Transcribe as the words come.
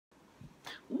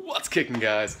What's kicking,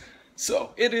 guys?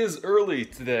 So, it is early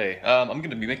today. I'm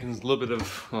going to be making a little bit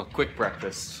of quick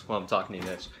breakfast while I'm talking to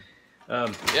you guys.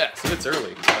 Yeah, so it's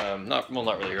early. Not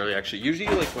really early, actually.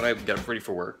 Usually, like, when I get up ready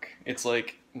for work, it's,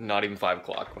 like, not even 5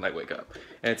 o'clock when I wake up.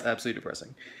 And it's absolutely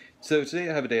depressing. So, today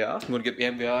I have a day off. I'm going to get the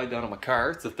MVI done on my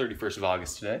car. It's the 31st of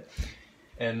August today.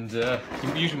 And,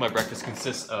 usually my breakfast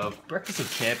consists of breakfast of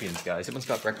champions, guys.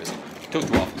 HitmonScott breakfast. Toast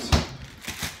waffles.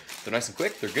 They're nice and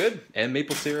quick, they're good, and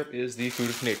maple syrup is the food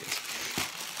of Canadians.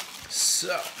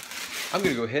 So, I'm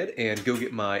going to go ahead and go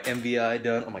get my MVI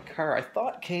done on my car. I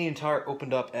thought Kickin Tire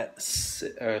opened up at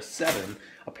 7.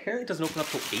 Apparently it doesn't open up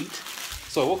till 8.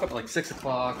 So I woke up at like 6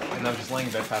 o'clock, and I was just laying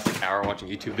in bed past an hour watching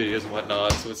YouTube videos and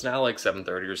whatnot. So it's now like 7:30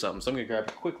 or something. So I'm going to grab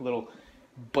a quick little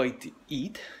bite to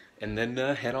eat, and then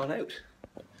head on out.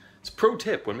 It's a pro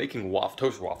tip when making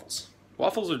toaster waffles.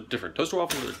 Waffles are different. Toaster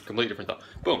waffles are completely different though.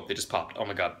 Boom, they just popped. Oh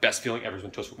my god, best feeling ever is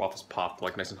when toaster waffles pop,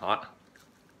 like nice and hot.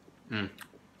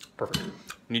 Perfect.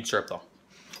 Need syrup though.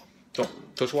 So,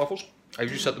 toaster waffles, I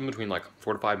usually set them between like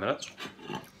 4 to 5 minutes.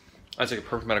 That's like a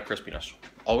perfect amount of crispiness.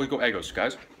 Always go Eggos,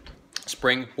 guys.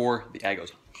 Spring for the Eggos.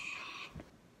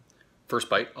 First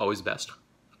bite, always best.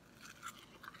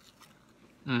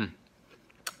 That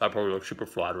probably looks super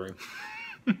flattering.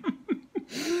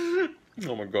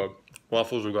 Oh my god.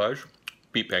 Waffles, you guys.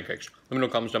 Beat pancakes. Let me know in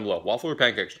the comments down below. Waffle or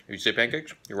pancakes? If you say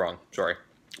pancakes, you're wrong. Sorry.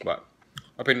 But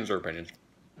opinions are opinions.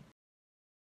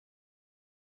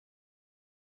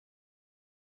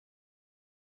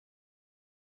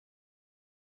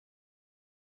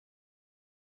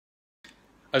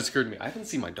 It occurred to me, I haven't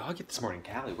seen my dog yet this morning.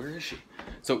 Callie, where is she?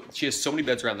 So she has so many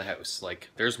beds around the house. Like,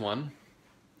 there's one.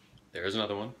 There's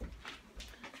another one.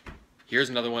 Here's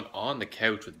another one on the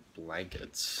couch with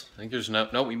blankets. I think there's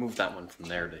no, we moved that one from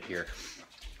there to here.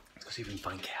 Let's go see if we can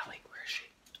find Callie. Where is she?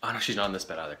 Oh no, she's not on this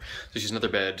bed either. So she's another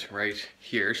bed right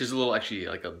here. She's a little, actually,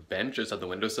 like a bench just at the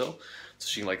windowsill. So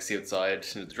she can like see outside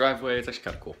into the driveway. It's actually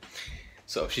kind of cool.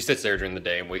 So she sits there during the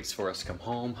day and waits for us to come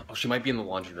home. Oh, she might be in the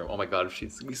laundry room. Oh my god,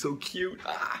 she's gonna be so cute.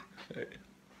 Ah! Is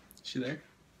she there?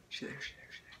 She's there.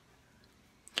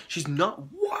 She's not,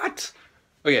 what?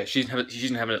 Oh yeah, she's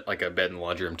having like a bed in the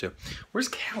laundry room too. Where's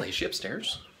Callie? Is she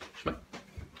upstairs?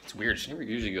 It's weird. She never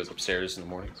usually goes upstairs in the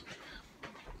mornings.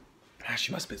 Ah,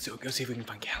 she must be. So go see if we can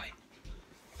find Callie.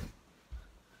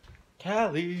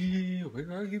 Callie,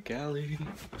 where are you, Callie?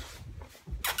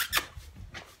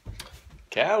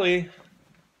 Callie.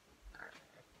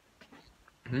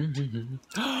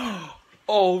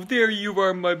 Oh, there you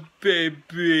are, my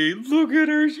baby. Look at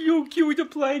her, she's so cute with the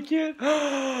blanket.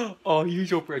 Oh, you're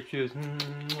so precious.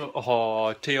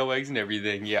 Oh, tail eggs and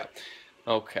everything, yeah.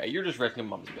 Okay, you're just resting in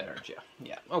mom's bed, aren't you?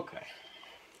 Yeah, okay.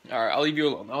 Alright, I'll leave you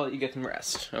alone. I'll let you get some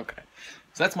rest. Okay.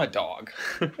 So that's my dog.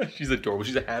 She's adorable.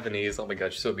 She's a Havanese. Oh my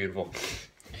god, she's so beautiful.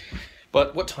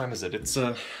 But what time is it? It's,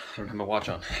 I don't have my watch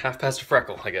on. 1/2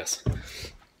 freckle, I guess.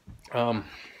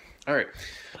 Alright.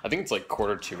 I think it's like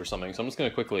 1:45 or something, so I'm just gonna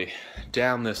quickly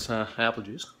down this apple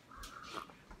juice.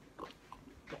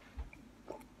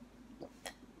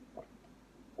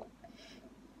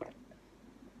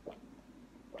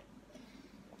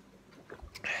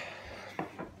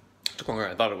 Took longer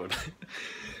than I thought it would.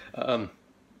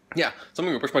 Yeah, so I'm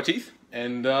gonna go brush my teeth,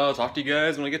 and I'll talk to you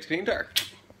guys when I get to Kickin Tire.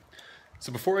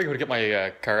 So before I go to get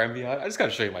my car MVI, I just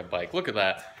gotta show you my bike. Look at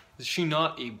that. Is she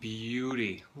not a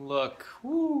beauty? Look,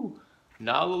 woo!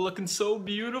 Nala looking so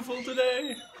beautiful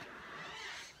today.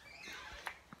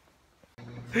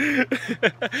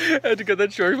 I had to cut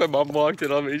that short. My mom walked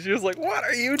in on me. She was like, "What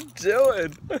are you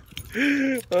doing?"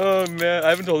 Oh man, I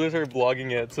haven't told her to start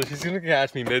vlogging yet, so she's gonna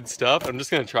catch me mid stuff. I'm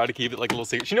just gonna try to keep it like a little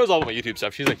secret. She knows all of my YouTube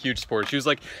stuff. She's a huge supporter. She was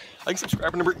like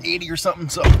subscriber number 80 or something.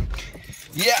 So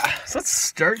yeah, so let's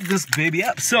start this baby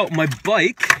up. So my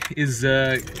bike is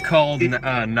called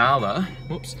Nala.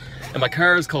 Whoops. And my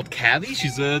car is called Cavi.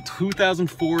 She's a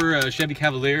 2004 Chevy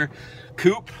Cavalier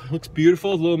coupe. Looks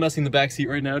beautiful. A little messy in the back seat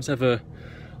right now. Just have a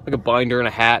binder and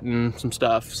a hat and some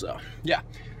stuff. So yeah,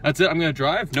 that's it. I'm gonna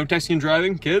drive. No texting and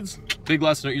driving, kids. Big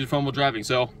lesson: don't use your phone while driving.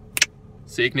 So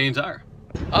see you Kickin Tire.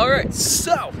 All right.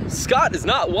 So Scott is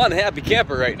not one happy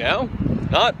camper right now.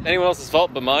 Not anyone else's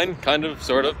fault but mine. Kind of,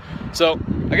 sort of. So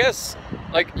I guess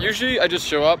like usually I just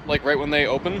show up like right when they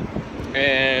open,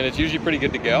 and it's usually pretty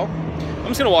good to go. I'm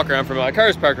just gonna walk around for a minute. My car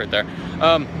is parked right there.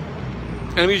 And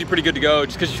I'm usually pretty good to go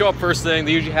just because you show up first thing.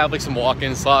 They usually have like some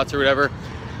walk-in slots or whatever.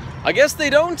 I guess they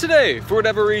don't today for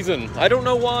whatever reason. I don't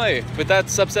know why, but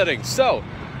that's upsetting. So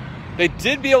they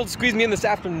did be able to squeeze me in this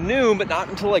afternoon, but not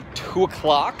until like 2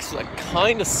 o'clock. So that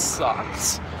kind of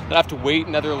sucks. I have to wait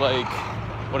another like,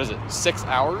 what is it, 6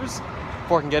 hours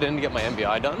before I can get in to get my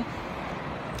MVI done.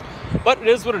 But it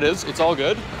is what it is. It's all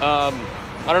good.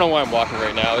 I don't know why I'm walking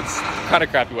right now. It's kind of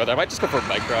crappy weather. I might just go for a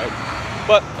bike ride.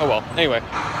 But, oh well. Anyway.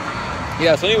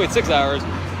 Yeah, so anyway, it's 6 hours.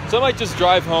 So I might just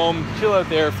drive home, chill out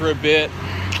there for a bit,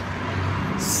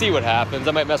 see what happens.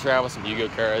 I might mess around with some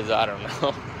Yugo cars. I don't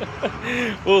know.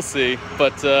 We'll see.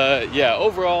 But, yeah,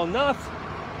 overall, not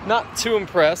too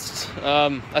impressed.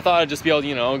 I thought I'd just be able to,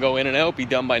 you know, go in and out, be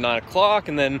done by 9 o'clock,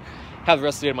 and then have the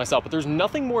rest of the day to myself. But there's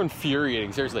nothing more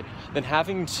infuriating, seriously, than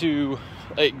having to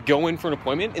go in for an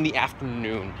appointment in the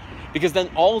afternoon, because then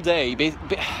all day,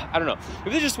 I don't know,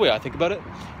 maybe it's just the way I think about it.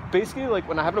 Basically, like,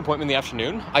 when I have an appointment in the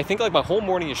afternoon, I think like my whole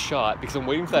morning is shot because I'm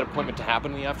waiting for that appointment to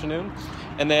happen in the afternoon,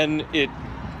 and then it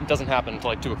doesn't happen until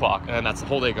like 2 o'clock, and then that's the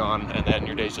whole day gone, and then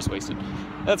your day's just wasted.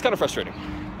 And that's kind of frustrating,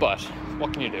 but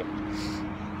what can you do?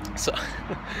 So,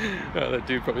 oh, that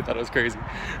dude probably thought I was crazy.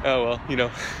 Oh well, you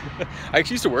know. I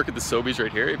actually used to work at the Sobeys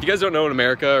right here. If you guys don't know, in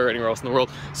America or anywhere else in the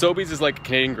world, Sobeys is like a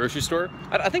Canadian grocery store.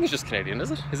 I think it's just Canadian,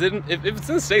 is it? Is it? If it's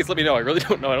in the States, let me know. I really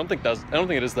don't know. I don't think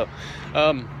it is though.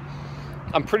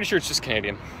 I'm pretty sure it's just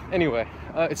Canadian. Anyway,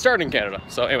 it started in Canada.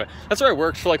 So anyway, that's where I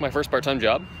worked for like my first part-time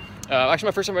job. Actually,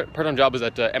 my first part-time job was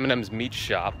at M&M's meat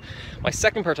shop. My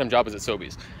second part-time job was at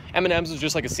Sobeys. M&M's was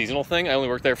just like a seasonal thing. I only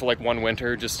worked there for like one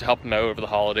winter just to help them out over the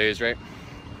holidays, right?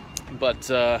 But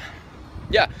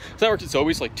yeah, so I worked at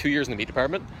Sobeys for like 2 years in the meat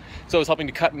department. So I was helping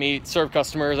to cut meat, serve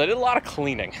customers. I did a lot of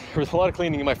cleaning. There was a lot of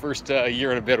cleaning in my first year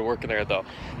and a bit of working there though.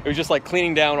 It was just like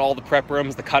cleaning down all the prep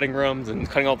rooms, the cutting rooms, and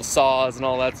cutting all the saws and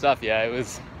all that stuff. Yeah, it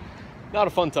was not a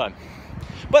fun time.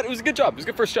 But it was a good job. It was a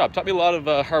good first job. Taught me a lot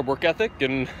of hard work ethic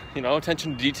and, you know,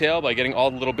 attention to detail by getting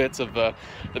all the little bits of the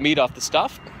meat off the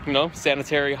stuff. You know,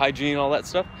 sanitary, hygiene, all that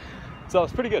stuff. So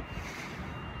it's pretty good.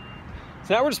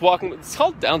 So now we're just walking. It's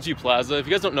called Downsview Plaza. If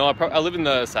you guys don't know, I live in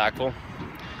Sackville.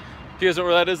 If you guys don't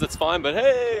know where that is, that's fine. But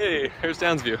hey, here's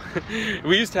Downsview.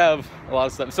 We used to have a lot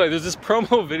of stuff. Sorry, there's this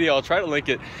promo video. I'll try to link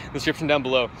it in the description down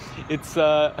below. It's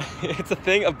a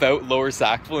thing about Lower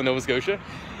Sackville in Nova Scotia.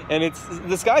 And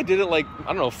this guy did it like, I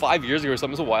don't know, 5 years ago or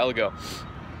something. It was a while ago.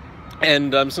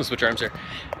 And I'm just gonna switch arms here.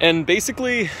 And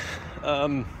basically,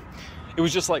 it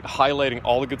was just like highlighting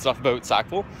all the good stuff about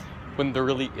Sackville when there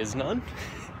really is none.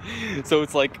 So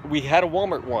it's like, we had a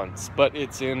Walmart once, but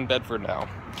it's in Bedford now.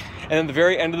 And then the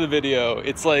very end of the video,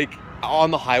 it's like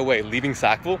on the highway leaving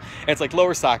Sackville, and it's like,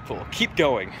 Lower Sackville, keep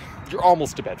going. You're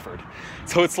almost to Bedford.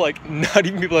 So it's like, not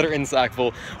even people that are in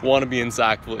Sackville want to be in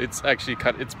Sackville. It's actually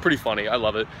it's pretty funny. I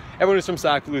love it. Everyone who's from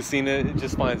Sackville who's seen it,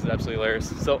 just finds it absolutely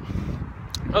hilarious. So,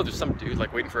 oh, there's some dude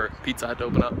like waiting for Pizza Hut to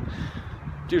open up.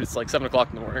 Dude, it's like 7 o'clock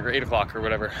in the morning or 8 o'clock or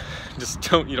whatever. You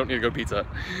don't need to go to Pizza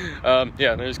Hut.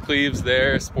 Yeah, there's Cleves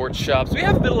there, sports shops. We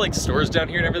have a bit of like stores down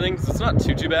here and everything, so it's not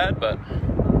too bad, but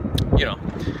you know,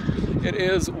 it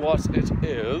is what it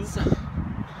is.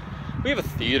 We have a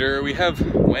theater, we have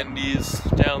Wendy's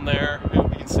down there. I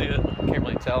hope you can see it, can't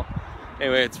really tell.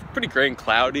 Anyway, it's pretty gray and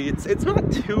cloudy. It's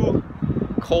not too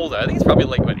cold. I think it's probably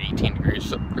like about 18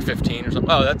 degrees or 15 or something.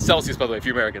 Oh, that's Celsius, by the way, for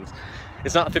you Americans.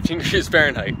 It's not 15 degrees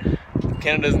Fahrenheit.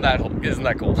 Canada isn't that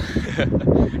cold.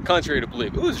 Contrary to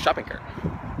believe. Ooh, there's a shopping cart. I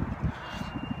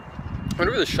wonder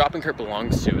where the shopping cart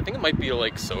belongs to. I think it might be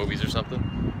like Sobeys or something.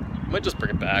 I might just bring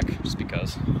it back, just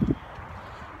because. I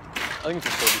think it's a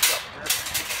Sobeys shopping cart.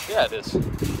 Yeah, it is.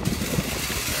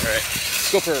 Alright,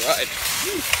 let's go for a ride.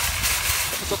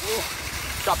 What's up, little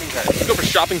shopping cart? Let's go for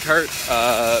shopping cart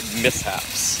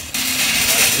mishaps.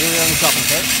 Here we are on the shopping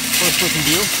cart. First person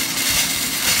view.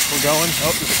 We're going.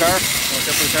 Oh, there's a car. Watch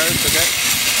out for the cars. Okay.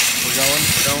 We're going.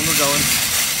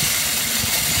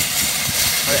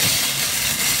 Okay.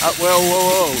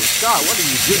 Whoa. Scott, what are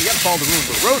you doing? You gotta follow the rules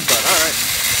of the road, bud. Alright.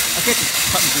 I can't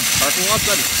just cut through parking lots.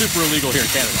 That is super illegal here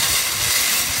in Canada.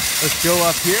 Let's go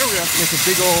up here. We're gonna have to make a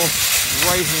big old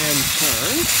right-hand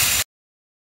turn.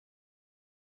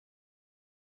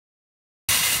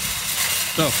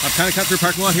 So I've kind of cut through a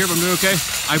parking lot here, but I'm doing okay.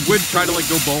 I would try to like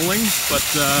go bowling, but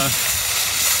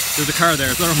there's a car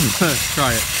there, so I don't want to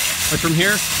try it. Like from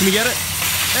here, can we get it?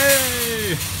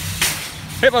 Hey!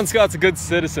 HitmonScott's a good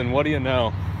citizen. What do you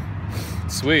know?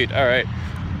 Sweet. All right.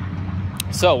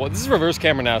 So well, this is reverse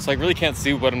camera now, so I really can't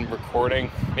see what I'm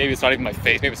recording. Maybe it's not even my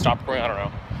face. Maybe it stopped recording. I don't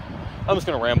know. I'm just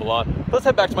gonna ramble on. Let's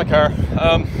head back to my car.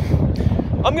 I'm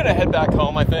gonna head back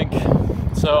home, I think.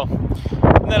 So,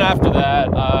 and then after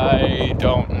that, I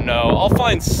don't know. I'll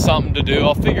find something to do.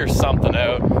 I'll figure something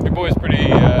out. Your boy's pretty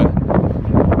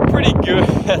good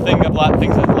at thinking of a lot of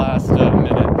things at the last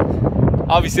minute.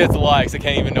 Obviously, that's a lie because I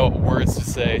can't even know what words to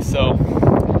say. So,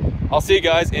 I'll see you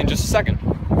guys in just a second.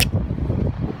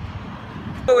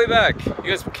 Way back. You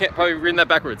guys can't probably reading that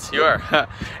backwards. You are.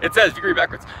 It says, if you read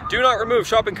backwards, do not remove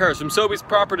shopping carts from Sobeys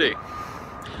property.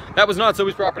 That was not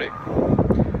Sobeys property.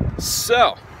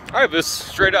 So, I have this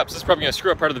straight up, so this is probably gonna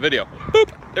screw up part of the video.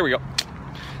 Boop, there we go.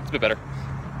 It's a bit better.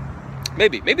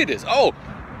 Maybe it is. Oh,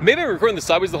 maybe I'm recording this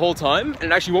sideways the whole time, and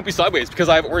it actually won't be sideways because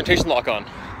I have orientation lock on.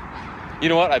 You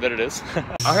know what, I bet it is.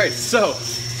 All right, so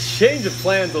change of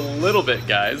plans a little bit,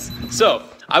 guys. So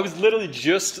I was literally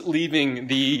just leaving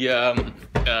the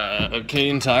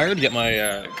Canadian Tire to get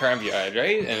my car MVI,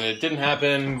 right? And it didn't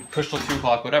happen, pushed till 2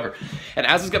 o'clock, whatever. And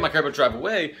as I was getting my car about to drive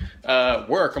away,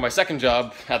 work, on my second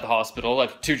job at the hospital, I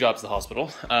have 2 jobs at the hospital,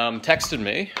 texted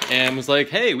me and was like,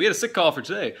 hey, we had a sick call for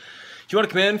today. Do you want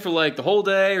to come in for like the whole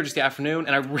day or just the afternoon?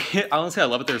 And honestly, I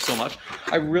love it there so much.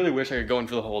 I really wish I could go in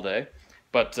for the whole day.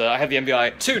 But I have the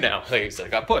MVI 2 now, like I said, I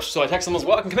got pushed. So I texted them, I was like,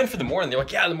 well, I can come in for the morning. They're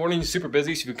like, yeah, the morning is super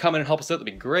busy, so if you can come in and help us out, that'd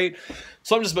be great.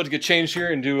 So I'm just about to get changed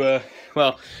here and do,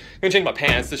 well, I'm gonna change my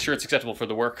pants. This shirt's acceptable for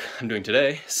the work I'm doing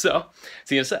today. So,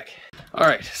 see you in a sec. All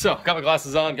right, so got my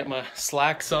glasses on, got my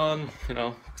slacks on, you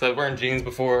know, because I was wearing jeans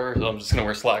before, so I'm just gonna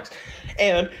wear slacks.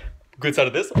 And good side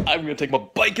of this, I'm gonna take my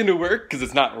bike into work because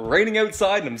it's not raining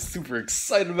outside and I'm super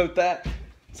excited about that.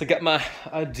 So I got my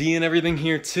ID and everything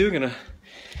here too, gonna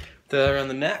around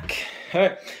the neck. All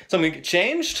right, so I'm gonna get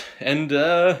changed, and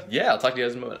yeah, I'll talk to you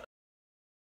guys in a moment.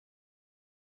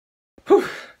 Whew.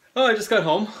 Oh, I just got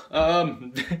home. All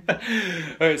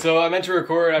right, so I meant to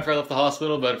record after I left the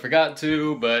hospital, but I forgot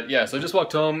to. But yeah, so I just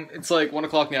walked home. It's like 1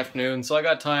 o'clock in the afternoon, so I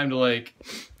got time to like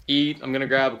eat. I'm gonna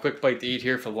grab a quick bite to eat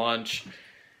here for lunch,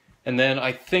 and then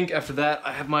I think after that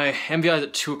I have my MVIs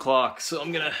at 2 o'clock, so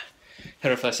I'm gonna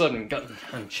head off. I still haven't gotten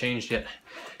unchanged yet.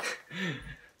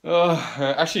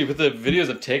 Actually, with the videos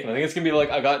I've taken, I think it's gonna be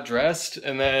like I got dressed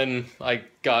and then I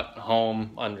got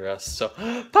home undressed. So,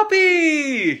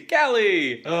 puppy,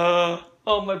 Callie. Oh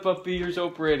my puppy, you're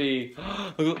so pretty.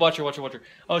 Watch her, watch her, watch her.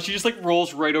 Oh, she just like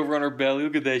rolls right over on her belly.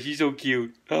 Look at that, she's so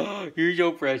cute. Oh, you're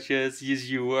so precious. Yes,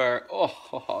 you are.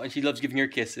 Oh, and she loves giving her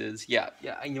kisses. Yeah,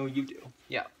 I know you do.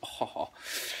 Yeah. Oh,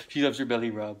 she loves her belly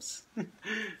rubs.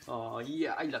 Oh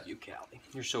yeah, I love you, Callie.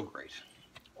 You're so great.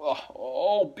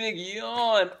 Oh, big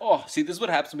yawn. Oh, see, this is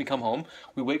what happens when we come home.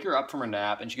 We wake her up from her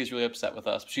nap, and she gets really upset with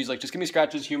us. She's like, just give me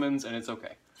scratches, humans, and it's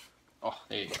okay. Oh,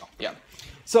 there you go. Yeah.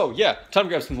 So, yeah, time to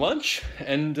grab some lunch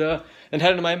and head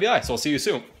into my MVI. So I'll see you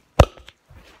soon.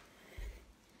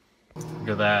 Look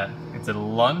at that. It's a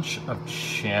lunch of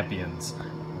champions.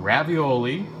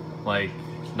 Ravioli, like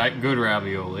night good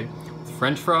ravioli, with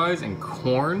French fries and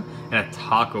corn and a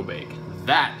taco bake.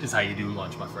 That is how you do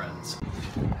lunch, my friends.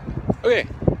 Okay,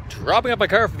 dropping off my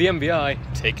car for the MVI,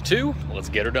 take 2, let's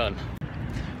get her done.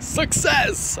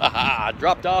 Success! Haha,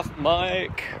 dropped off my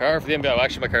car for the MVI. Well,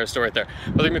 actually my car is still right there.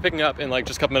 But they're gonna be picking up in like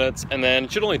just a couple minutes, and then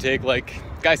it should only take like,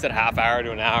 guy said half hour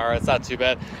to an hour, it's not too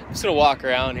bad. I'm just gonna walk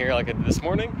around here like I did this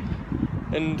morning,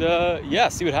 and yeah,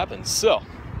 see what happens. So,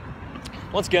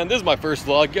 once again, this is my first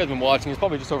vlog. You guys have been watching, it's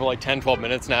probably just over like 10-12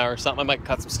 minutes now or something. I might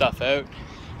cut some stuff out.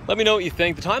 Let me know what you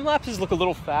think. The time lapses look a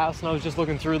little fast, and I was just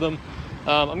looking through them.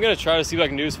 I'm gonna try to see what I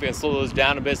can do so we can slow those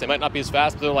down a bit. They might not be as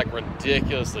fast, but they're like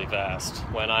ridiculously fast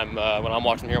when I'm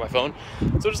watching here on my phone.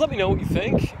 So just let me know what you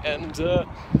think, and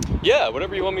yeah,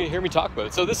 whatever you want me to hear me talk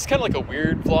about. So this is kind of like a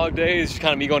weird vlog day. It's just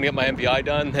kind of me going to get my MVI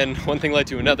done, then one thing led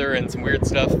to another, and some weird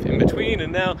stuff in between,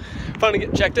 and now finally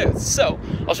getting checked out. So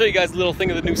I'll show you guys a little thing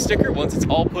of the new sticker once it's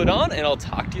all put on, and I'll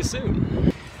talk to you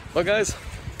soon. Well, guys,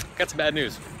 got some bad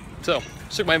news. So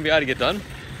took my MVI to get done.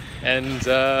 And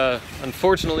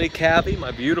unfortunately, Cavi, my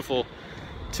beautiful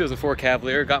 2004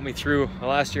 Cavalier, got me through the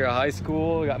last year of high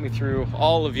school, got me through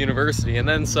all of university, and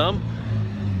then some.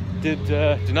 Did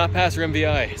not pass her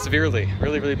MVI severely,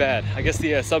 really bad. I guess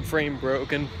the subframe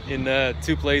broken in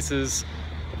 2 places.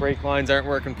 The brake lines aren't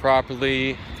working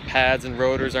properly. The pads and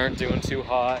rotors aren't doing too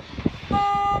hot.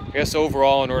 I guess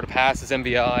overall, in order to pass this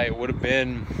MVI, it would have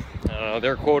been, I don't know,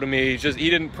 they're quoting me, just he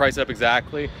didn't price it up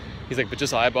exactly. He's like, but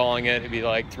just eyeballing it, it'd be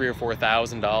like $3,000 or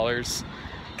 $4,000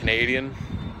 Canadian.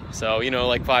 So, you know,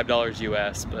 like $5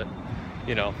 US, but,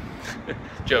 you know,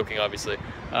 joking, obviously.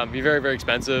 It'd be very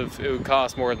expensive. It would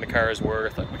cost more than the car is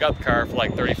worth. Like, we got the car for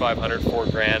like $3,500,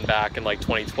 $4 grand back in like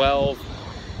 2012.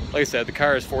 Like I said, the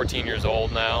car is 14 years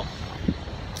old now,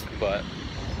 but,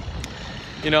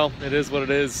 you know, it is what it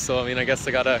is. So, I mean, I guess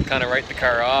I gotta kind of write the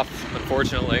car off,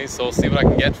 unfortunately. So we'll see what I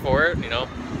can get for it, you know.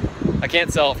 I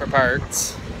can't sell it for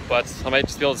parts, but I might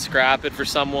just be able to scrap it for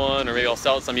someone, or maybe I'll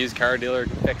sell it to some used car dealer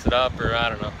to fix it up, or I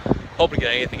don't know. Hoping to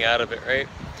get anything out of it, right?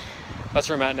 That's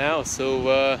where I'm at now,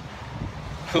 so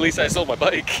at least I sold my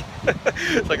bike. So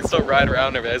I can still ride around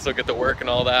and everything. I still get to work and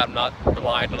all that. I'm not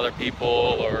reliant on other people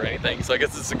or anything. So I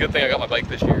guess it's a good thing I got my bike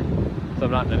this year. So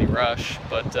I'm not in any rush,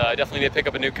 but I definitely need to pick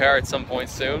up a new car at some point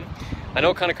soon. I know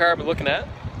what kind of car I've been looking at,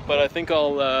 but I think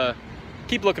I'll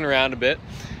keep looking around a bit.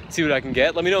 see what I can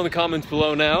get. Let me know in the comments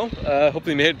below now.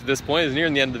 Hopefully you made it to this point. It's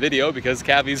nearing the end of the video because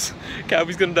Cavi's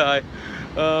gonna die.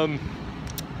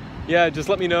 Yeah, just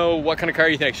let me know what kind of car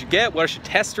you think I should get, what I should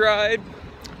test ride.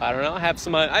 I don't know, I have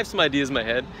some ideas in my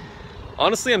head.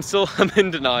 Honestly, I'm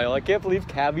in denial. I can't believe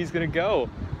Cavi's gonna go.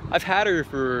 I've had her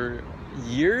for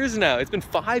years now. It's been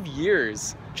 5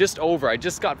 years, just over. I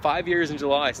just got 5 years in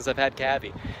July since I've had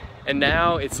Cavi. And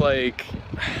now it's like,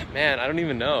 man, I don't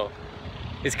even know.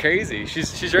 It's crazy.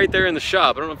 She's right there in the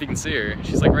shop. I don't know if you can see her.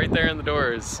 She's like right there in the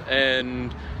doors,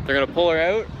 and they're gonna pull her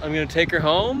out. I'm gonna take her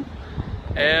home,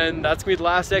 and that's gonna be the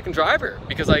last day I can drive her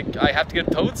because I have to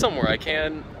get towed somewhere. I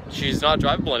can't. She's not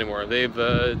drivable anymore. They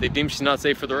deemed she's not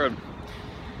safe for the road.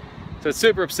 So it's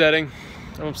super upsetting.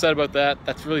 I'm upset about that.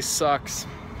 That really sucks.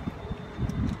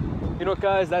 You know what,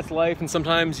 guys? That's life, and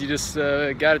sometimes you just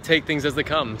gotta take things as they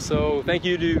come. So thank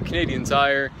you to Canadian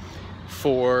Tire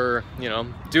for, you know,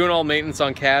 doing all maintenance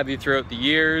on Cavi throughout the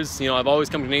years. You know, I've always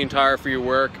come to Canadian Tire for your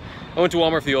work. I went to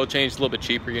Walmart for the oil change, it's a little bit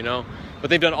cheaper, you know, but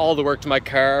they've done all the work to my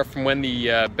car, from when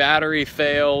the battery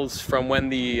fails, from when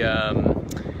the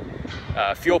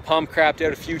fuel pump crapped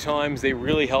out a few times. They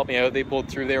really helped me out. They pulled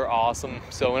through. They were awesome.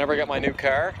 So whenever I get my new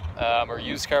car, or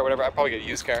used car, whatever, I'll probably get a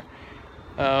used car.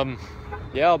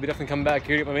 Yeah, I'll be definitely coming back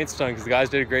here to get my maintenance done because the guys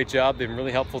did a great job. They've been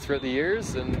really helpful throughout the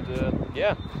years, and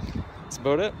yeah, that's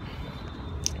about it.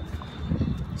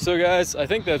 So guys, I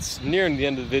think that's nearing the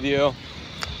end of the video.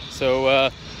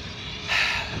 So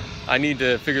I need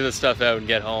to figure this stuff out and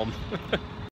get home.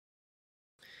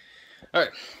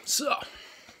 Alright, so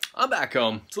I'm back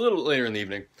home. It's a little bit later in the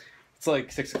evening. It's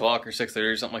like 6 o'clock or 6:30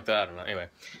 or something like that. I don't know.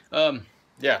 Anyway,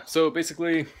 yeah, so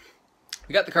basically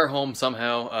we got the car home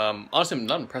somehow. Honestly, I'm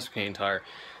not impressed with Canadian Tire.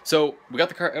 So we got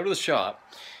the car out of the shop,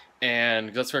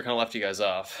 and that's where I kind of left you guys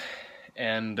off.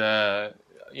 And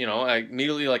you know, I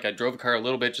immediately, like, I drove the car a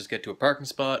little bit just to get to a parking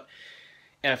spot,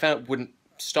 and I found it wouldn't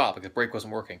stop, like the brake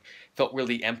wasn't working. It felt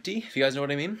really empty, if you guys know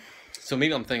what I mean. So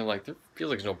maybe I'm thinking, like, there feels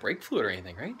like there's no brake fluid or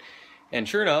anything, right? And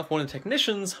sure enough, one of the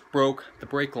technicians broke the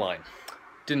brake line.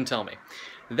 Didn't tell me.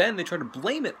 Then they tried to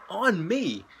blame it on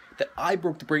me that I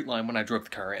broke the brake line when I drove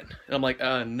the car in. And I'm like,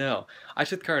 no. I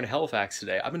took the car in Halifax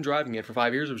today. I've been driving it for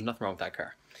 5 years. There's nothing wrong with that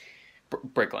car.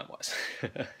 Brake line was.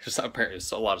 Just apparently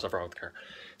there's a lot of stuff wrong with the car.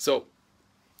 So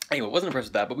anyway, wasn't impressed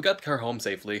with that, but we got the car home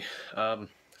safely, for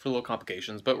little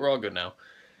complications, but we're all good now.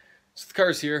 So the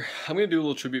car's here. I'm going to do a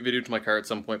little tribute video to my car at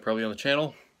some point, probably on the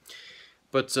channel,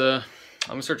 but I'm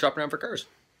going to start shopping around for cars,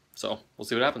 so we'll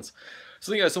see what happens.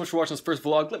 So thank you guys so much for watching this first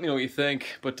vlog. Let me know what you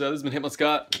think, but this has been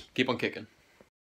HitmonScott. Keep on kicking.